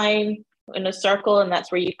plus sign in a circle, and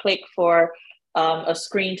that's where you click for a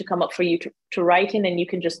screen to come up for you to write in, and you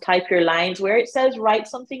can just type your lines where it says write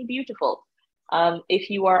something beautiful. If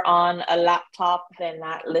you are on a laptop, then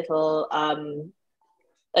that little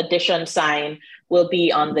addition sign will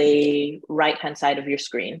be on the right-hand side of your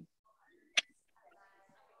screen.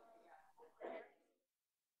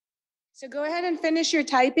 So go ahead and finish your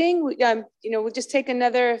typing. We'll just take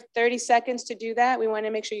another 30 seconds to do that. We want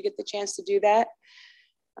to make sure you get the chance to do that.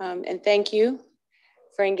 And thank you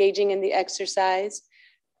for engaging in the exercise.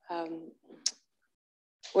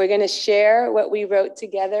 We're going to share what we wrote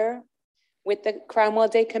together with the Cromwell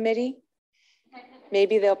Day Committee.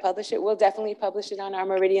 Maybe they'll publish it. We'll definitely publish it on our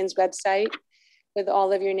Meridians website with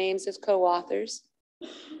all of your names as co-authors,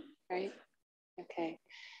 right? Okay.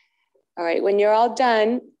 All right, when you're all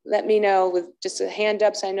done, let me know with just a hand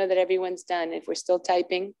up so I know that everyone's done. If we're still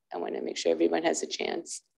typing, I want to make sure everyone has a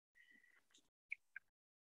chance.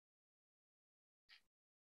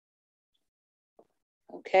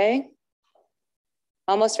 Okay.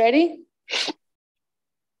 Almost ready?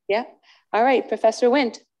 Yeah. All right, Professor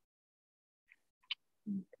Wint.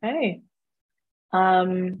 Okay.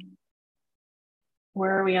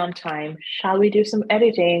 Where are we on time? Shall we do some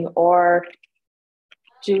editing, or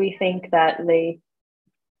do we think that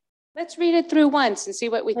Let's read it through once and see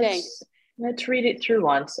what we think. Let's read it through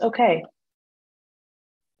once. Okay.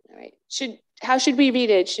 All right. How should we read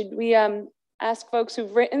it? Should we ask folks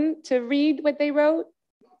who've written to read what they wrote?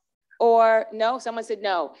 Or no? Someone said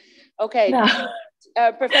no. Okay. No.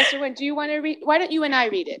 Professor Wint, do you want to read? Why don't you and I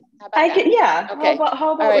read it? How about that? Yeah. Okay.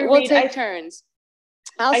 How about all right, we'll take turns.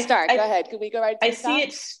 I'll start. Go ahead. Could we go right to the top? I see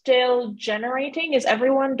it still generating. Is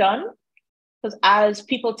everyone done? Because as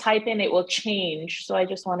people type in, it will change. So I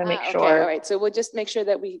just want to make sure. Okay. All right. So we'll just make sure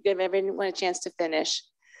that we give everyone a chance to finish.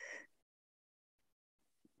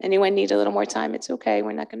 Anyone need a little more time? It's okay.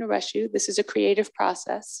 We're not going to rush you. This is a creative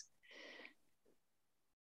process.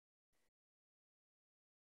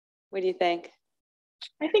 What do you think?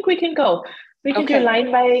 I think we can go. We can do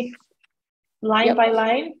line by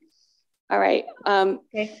line. All right.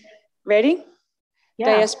 Okay. Ready? Yeah.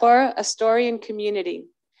 Diaspora, a story in community.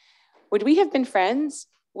 Would we have been friends?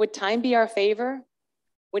 Would time be our favor?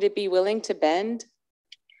 Would it be willing to bend?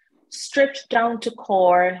 Stripped down to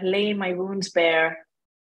core, lay my wounds bare.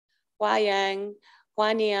 Wayang,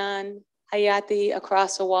 Huanian, Hayati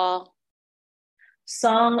across a wall.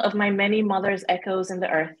 Song of my many mothers echoes in the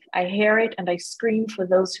earth. I hear it and I scream for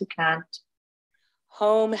those who can't.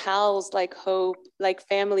 Home howls like hope, like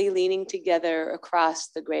family leaning together across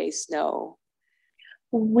the gray snow.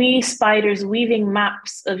 We spiders weaving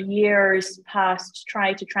maps of years past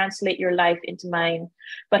try to translate your life into mine,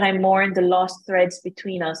 but I mourn the lost threads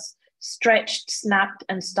between us, stretched, snapped,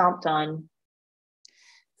 and stomped on.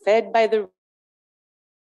 Fed by the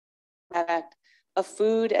a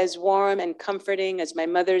food as warm and comforting as my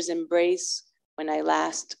mother's embrace when I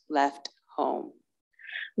last left home.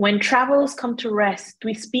 When travels come to rest,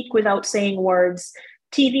 we speak without saying words.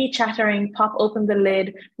 TV chattering, pop open the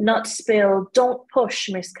lid, not spill, don't push,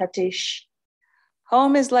 Miss Katish.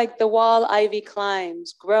 Home is like the wall ivy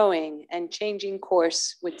climbs, growing and changing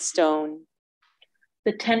course with stone.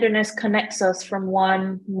 The tenderness connects us from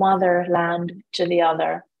one motherland to the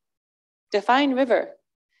other. Define river,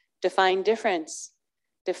 define difference,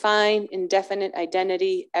 define indefinite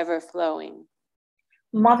identity ever flowing.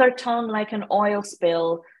 Mother tongue like an oil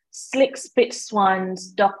spill, slick spit swans,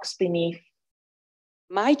 ducks beneath.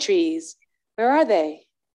 My trees, where are they?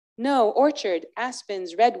 No, orchard,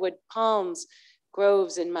 aspens, redwood, palms,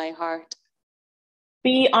 groves in my heart.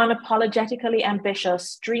 Be unapologetically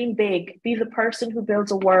ambitious, dream big, be the person who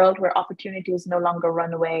builds a world where opportunities no longer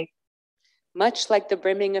run away. Much like the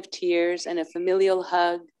brimming of tears and a familial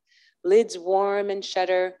hug, lids warm and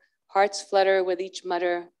shudder, hearts flutter with each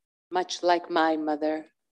mutter, much like my mother.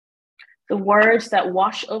 The words that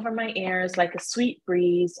wash over my ears like a sweet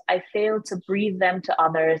breeze, I fail to breathe them to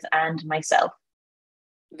others and myself.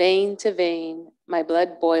 Vein to vein, my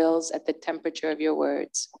blood boils at the temperature of your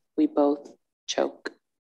words. We both choke.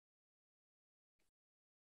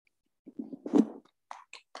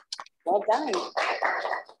 Well done.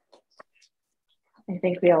 I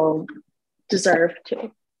think we all deserve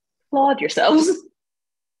to applaud yourselves.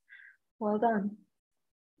 Well done.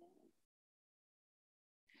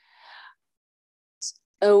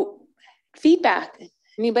 Oh, feedback.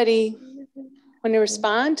 Anybody want to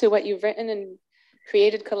respond to what you've written and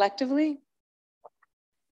created collectively?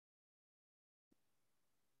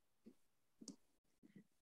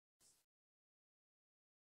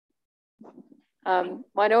 Well,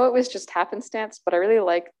 I know it was just happenstance, but I really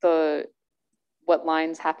like what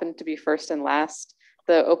lines happened to be first and last.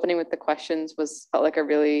 The opening with the questions felt like a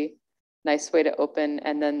really nice way to open,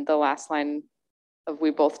 and then the last line of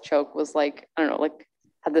 "we both choke" was like, I don't know, like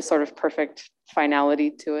had this sort of perfect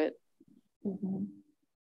finality to it. Mm-hmm.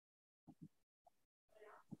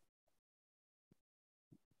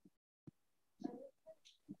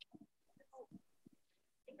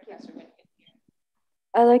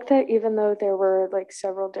 I like that even though there were like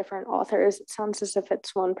several different authors, it sounds as if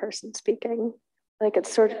it's one person speaking. Like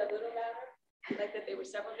it's sort of like that there were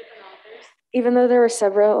several different authors. Even though there were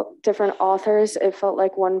several different authors, it felt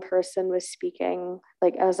like one person was speaking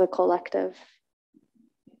like as a collective.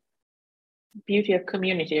 Beauty of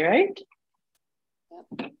community, right?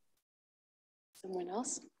 Yep. Someone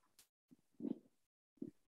else?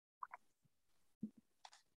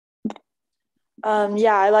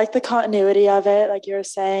 Yeah, I like the continuity of it, like you were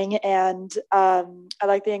saying, and I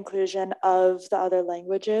like the inclusion of the other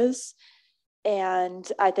languages. And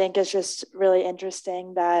I think it's just really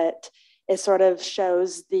interesting that it sort of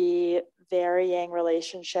shows the varying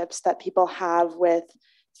relationships that people have with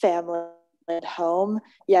family and home,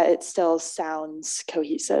 yet it still sounds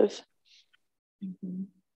cohesive. Mm-hmm.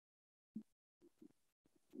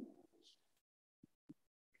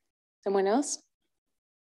 Someone else?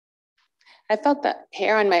 I felt the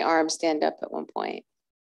hair on my arm stand up at one point.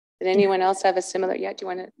 Did anyone else have a similar? Yeah, do you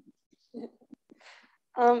want to?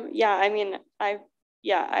 Yeah, I mean, I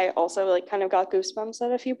also like kind of got goosebumps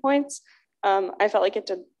at a few points. I felt like it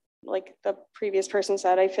did, like the previous person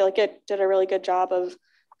said, I feel like it did a really good job of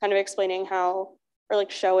kind of explaining how, or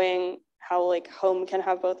like showing how like home can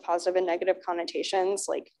have both positive and negative connotations,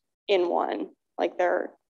 like in one, like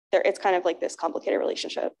it's kind of like this complicated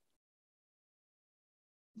relationship.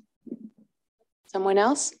 Someone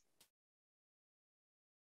else?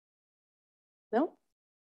 No?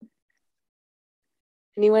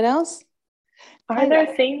 Anyone else? Are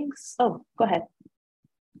there things? Oh, go ahead.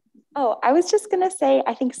 Oh, I was just going to say,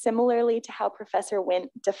 I think similarly to how Professor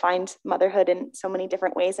Wint defined motherhood in so many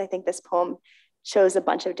different ways, I think this poem shows a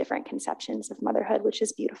bunch of different conceptions of motherhood, which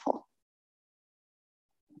is beautiful.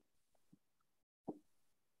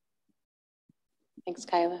 Thanks,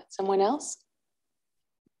 Kyla. Someone else?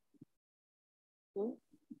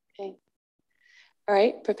 Okay. All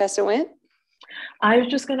right, Professor Wint. I was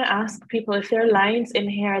just going to ask people if there are lines in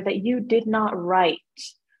here that you did not write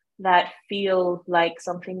that feel like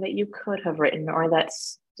something that you could have written, or that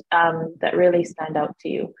really stand out to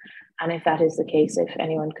you. And if that is the case, if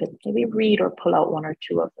anyone could maybe read or pull out one or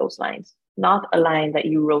two of those lines, not a line that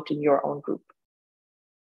you wrote in your own group.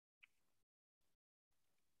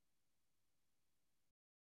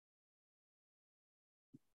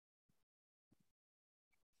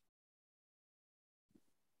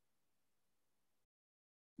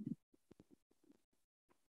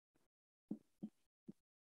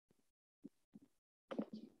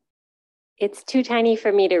 It's too tiny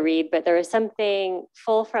for me to read, but there was something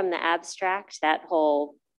full from the abstract, that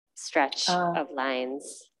whole stretch of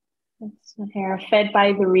lines. Here, fed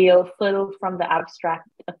by the real, full from the abstract,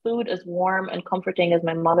 a food as warm and comforting as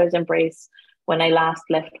my mother's embrace when I last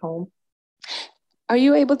left home. Are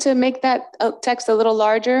you able to make that text a little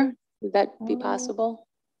larger? Would that be possible?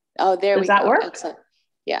 Oh, there we go. Does that work? Excellent.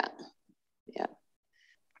 Yeah. Yeah.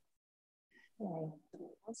 Okay.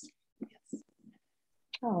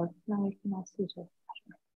 Oh, now we can all see it.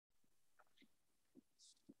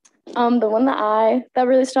 The one that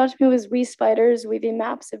really stood out to me was "We spiders weaving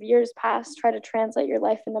maps of years past try to translate your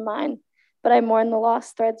life into mine. but I mourn the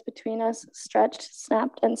lost threads between us, stretched,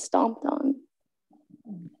 snapped, and stomped on.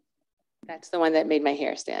 That's the one that made my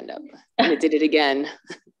hair stand up. And it did it again.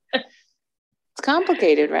 It's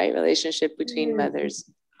complicated, right? Relationship between mothers,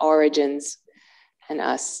 origins, and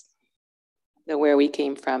us, where we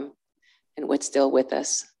came from and what's still with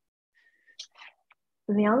us.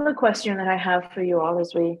 The other question that I have for you all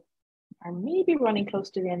as we are maybe running close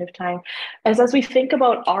to the end of time is, as we think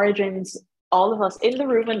about origins, all of us in the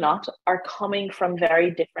room and not are coming from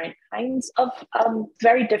very different kinds of,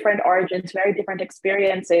 very different origins, very different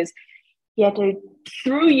experiences. Yet I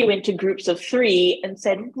threw you into groups of 3 and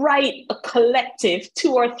said, write a collective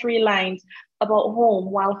 2 or 3 lines about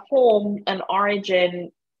home, while home and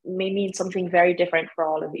origin may mean something very different for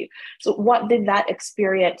all of you. So what did that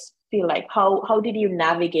experience feel like? How did you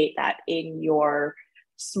navigate that in your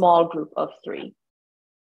small group of 3?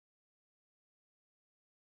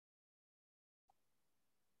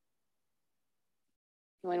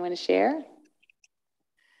 Anyone want to share?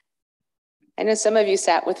 I know some of you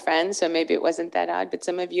sat with friends, so maybe it wasn't that odd, but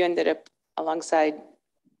some of you ended up alongside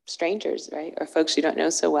strangers, right? Or folks you don't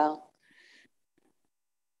know so well.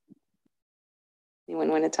 Anyone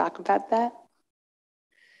want to talk about that?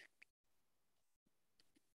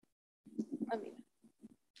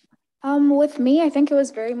 With me, I think it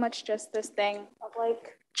was very much just this thing of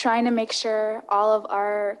like trying to make sure all of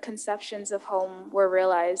our conceptions of home were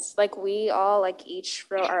realized. Like we all like each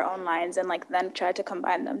wrote our own lines and like then tried to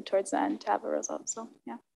combine them towards the end to have a result. So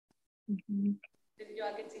yeah. Mm-hmm. Did you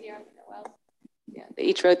all get to hear that well? Yeah, they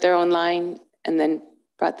each wrote their own line and then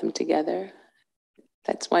brought them together.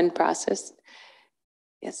 That's one process.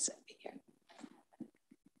 Yes. Here.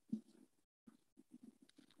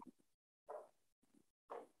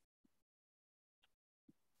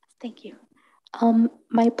 Thank you.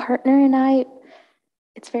 My partner and I,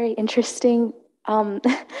 it's very interesting.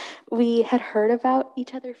 We had heard about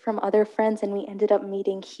each other from other friends and we ended up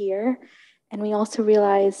meeting here. And we also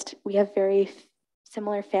realized we have very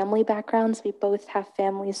similar family backgrounds. We both have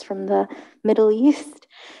families from the Middle East,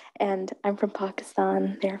 and I'm from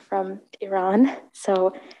Pakistan, they're from Iran.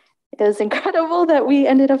 So it was incredible that we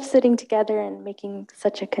ended up sitting together and making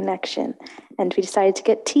such a connection. And we decided to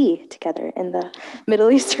get tea together in the Middle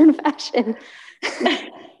Eastern fashion.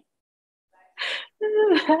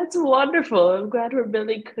 That's wonderful. I'm glad we're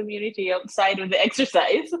building community outside of the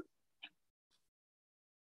exercise.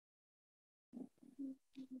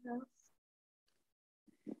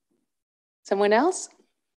 Someone else?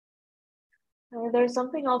 There's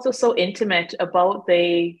something also so intimate about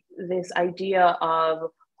this idea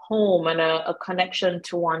of home and a connection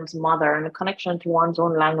to one's mother and a connection to one's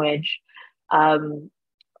own language.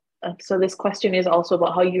 So this question is also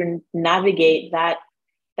about how you navigate that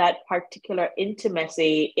particular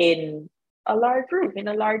intimacy in a large room, in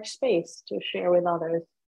a large space to share with others.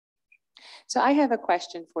 So I have a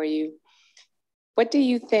question for you. What do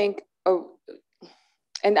you think,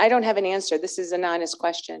 and I don't have an answer, this is an honest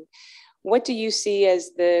question. What do you see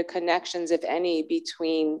as the connections, if any,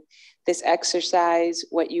 between this exercise,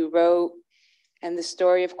 what you wrote, and the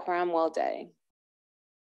story of Cromwell Day?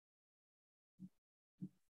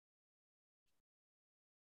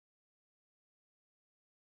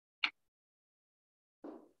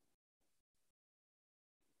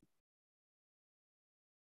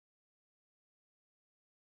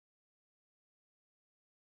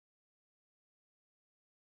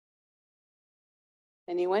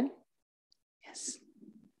 Anyone? Yes.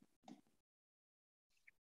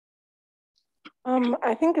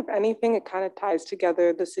 I think if anything, it kind of ties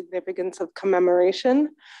together the significance of commemoration.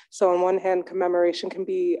 So on one hand, commemoration can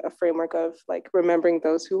be a framework of like remembering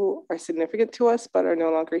those who are significant to us but are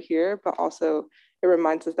no longer here, but also it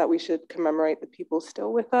reminds us that we should commemorate the people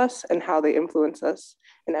still with us and how they influence us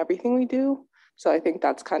in everything we do. So I think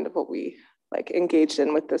that's kind of what we like engaged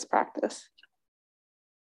in with this practice.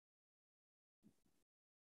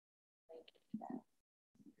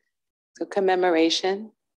 So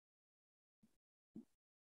commemoration.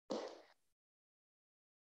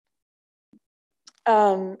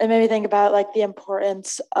 It made me think about like the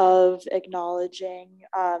importance of acknowledging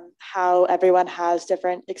how everyone has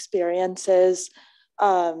different experiences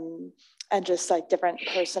and just like different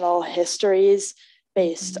personal histories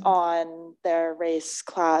based on their race,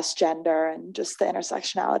 class, gender, and just the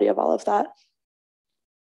intersectionality of all of that.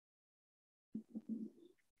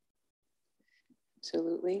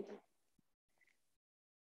 Absolutely.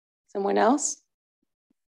 Someone else?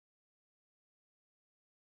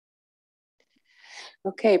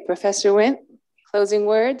 Okay, Professor Wint, closing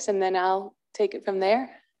words, and then I'll take it from there.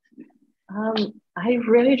 I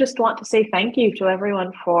really just want to say thank you to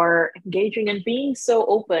everyone for engaging and being so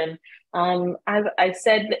open. As I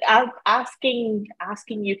said, asking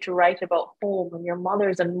you to write about home and your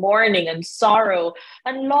mothers and mourning and sorrow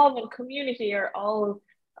and love and community are all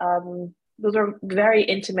those are very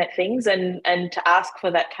intimate things, and to ask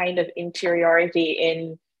for that kind of interiority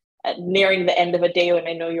in nearing the end of a day when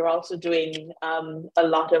I know you're also doing a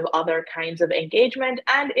lot of other kinds of engagement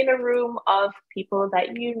and in a room of people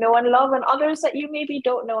that you know and love and others that you maybe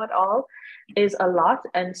don't know at all is a lot.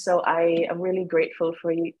 And so I am really grateful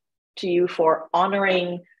to you for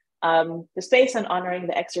honoring the space and honoring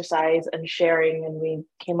the exercise and sharing. And we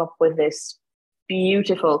came up with this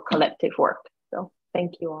beautiful collective work. So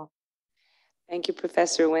thank you all. Thank you,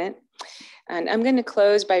 Professor Wint. And I'm going to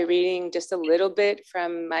close by reading just a little bit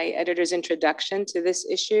from my editor's introduction to this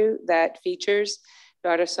issue that features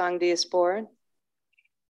Daughtersong Diaspore.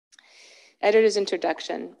 Editor's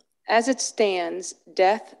introduction. As it stands,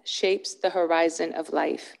 death shapes the horizon of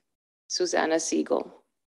life. Susanna Siegel.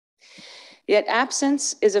 Yet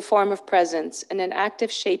absence is a form of presence and an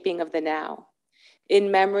active shaping of the now,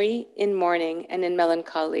 in memory, in mourning, and in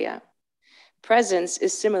melancholia. Presence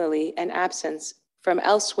is similarly an absence from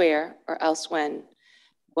elsewhere or elsewhen,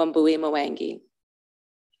 Wambui Mwangi.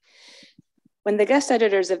 When the guest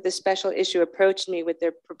editors of this special issue approached me with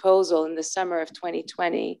their proposal in the summer of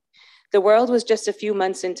 2020, the world was just a few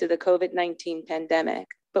months into the COVID-19 pandemic,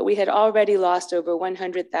 but we had already lost over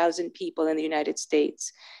 100,000 people in the United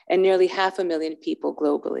States and nearly 500,000 people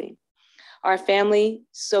globally. Our family,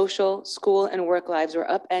 social, school, and work lives were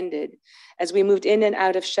upended as we moved in and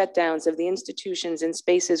out of shutdowns of the institutions and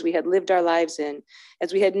spaces we had lived our lives in,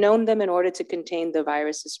 as we had known them in order to contain the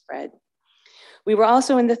virus's spread. We were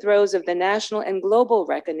also in the throes of the national and global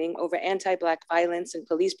reckoning over anti-Black violence and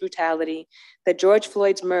police brutality that George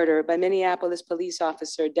Floyd's murder by Minneapolis police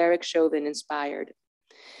officer Derek Chauvin inspired.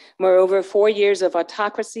 Moreover, 4 years of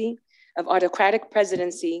autocracy, of autocratic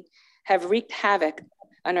presidency, have wreaked havoc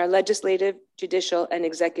on our legislative, judicial, and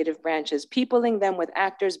executive branches, peopling them with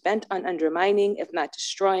actors bent on undermining, if not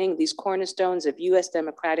destroying, these cornerstones of US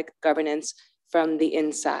democratic governance from the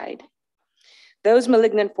inside. Those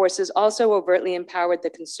malignant forces also overtly empowered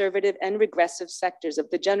the conservative and regressive sectors of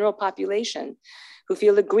the general population who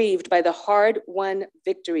feel aggrieved by the hard-won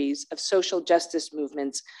victories of social justice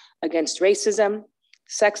movements against racism,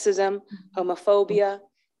 sexism, homophobia,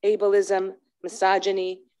 ableism,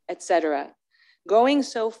 misogyny, etc., going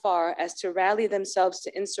so far as to rally themselves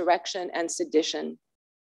to insurrection and sedition.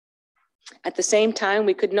 At the same time,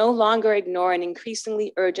 we could no longer ignore an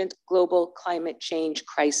increasingly urgent global climate change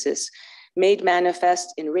crisis made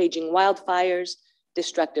manifest in raging wildfires,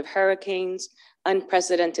 destructive hurricanes,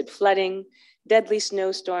 unprecedented flooding, deadly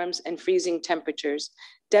snowstorms and freezing temperatures,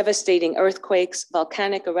 devastating earthquakes,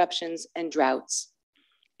 volcanic eruptions, and droughts.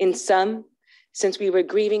 In sum, since we were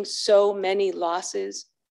grieving so many losses,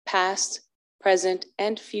 past, present,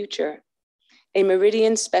 and future, a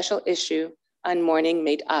Meridian special issue on mourning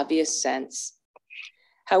made obvious sense.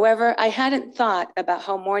 However, I hadn't thought about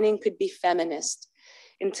how mourning could be feminist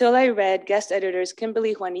until I read guest editors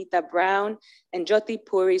Kimberly Juanita Brown and Jyoti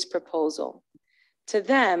Puri's proposal. To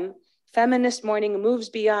them, feminist mourning moves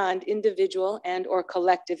beyond individual and or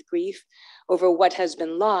collective grief over what has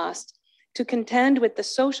been lost to contend with the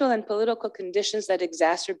social and political conditions that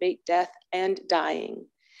exacerbate death and dying.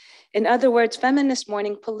 In other words, feminist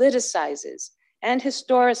mourning politicizes and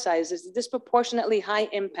historicizes the disproportionately high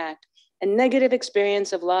impact and negative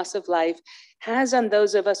experience of loss of life has on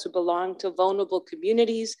those of us who belong to vulnerable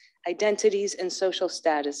communities, identities, and social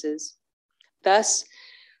statuses. Thus,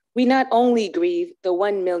 we not only grieve the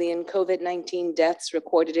 1 million COVID-19 deaths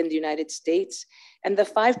recorded in the United States and the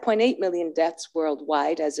 5.8 million deaths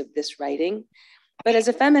worldwide as of this writing, but as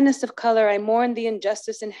a feminist of color, I mourn the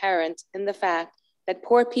injustice inherent in the fact that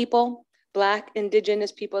poor people, Black,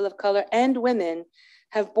 Indigenous people of color, and women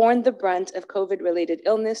have borne the brunt of COVID-related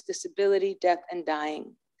illness, disability, death, and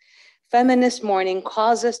dying. Feminist mourning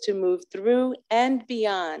calls us to move through and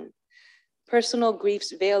beyond personal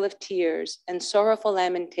grief's veil of tears and sorrowful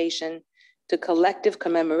lamentation to collective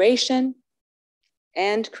commemoration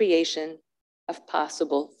and creation of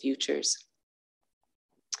possible futures.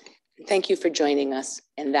 Thank you for joining us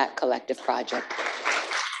in that collective project.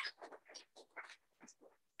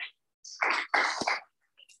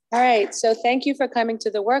 All right, so thank you for coming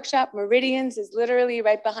to the workshop. Meridians is literally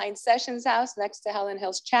right behind Sessions House next to Helen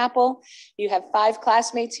Hills Chapel. You have 5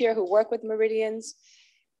 classmates here who work with Meridians.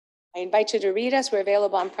 I invite you to read us. We're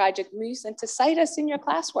available on Project Muse and to cite us in your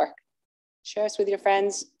classwork. Share us with your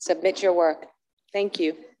friends, submit your work. Thank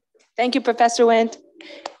you. Thank you, Professor Wint.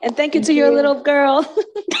 And thank you to your little girl.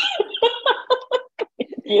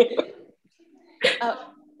 you.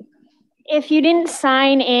 If you didn't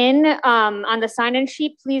sign in on the sign-in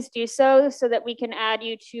sheet, please do so that we can add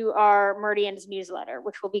you to our Meridians newsletter,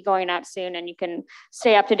 which will be going out soon, and you can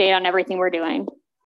stay up to date on everything we're doing.